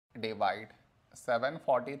divide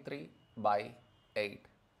 743 by 8.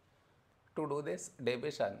 To do this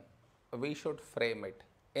division, we should frame it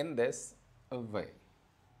in this way.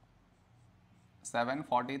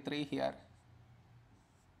 743 here,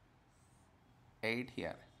 8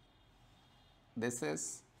 here. This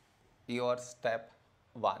is your step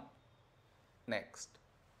 1. Next,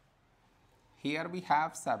 here we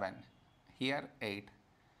have 7, here 8.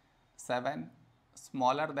 7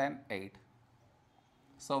 smaller than 8.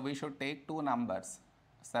 So we should take two numbers,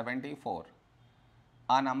 74.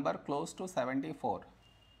 A number close to 74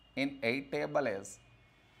 in 8 table is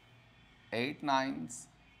 8 9s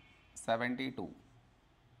 72.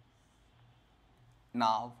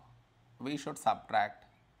 Now we should subtract,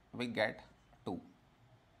 we get 2.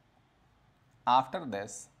 After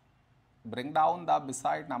this, bring down the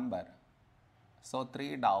beside number, so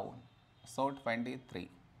 3 down, so 23.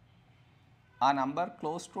 A number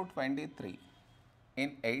close to 23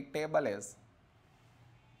 in 8 table is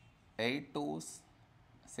 8 2s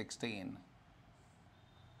 16.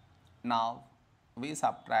 Now we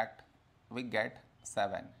subtract, we get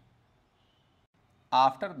 7.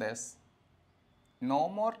 After this, no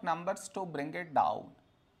more numbers to bring it down.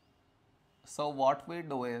 So what we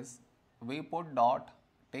do is, we put dot,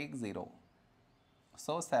 take 0.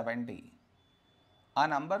 So 70. A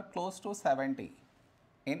number close to 70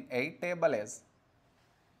 in 8 table is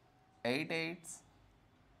 8 8s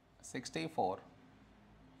 64.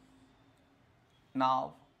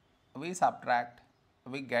 Now we subtract,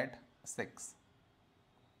 we get 6.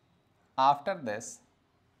 After this,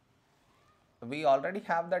 we already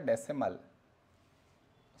have the decimal,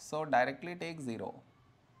 so directly take 0,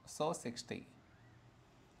 so 60.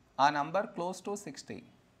 A number close to 60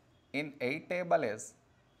 in 8 table is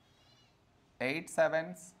 8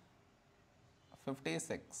 7s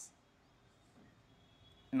 56.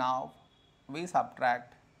 Now we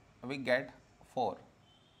subtract, we get 4.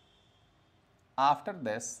 After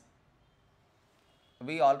this,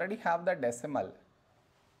 we already have the decimal,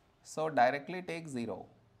 so directly take 0,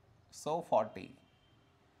 so 40.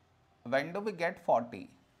 When do we get 40?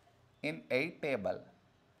 In 8 table,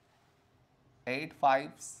 8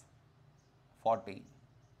 5s 40.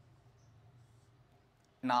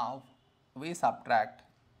 Now we subtract,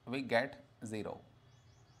 we get 0.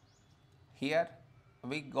 Here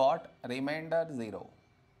we got remainder 0.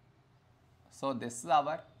 So this is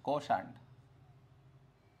our quotient.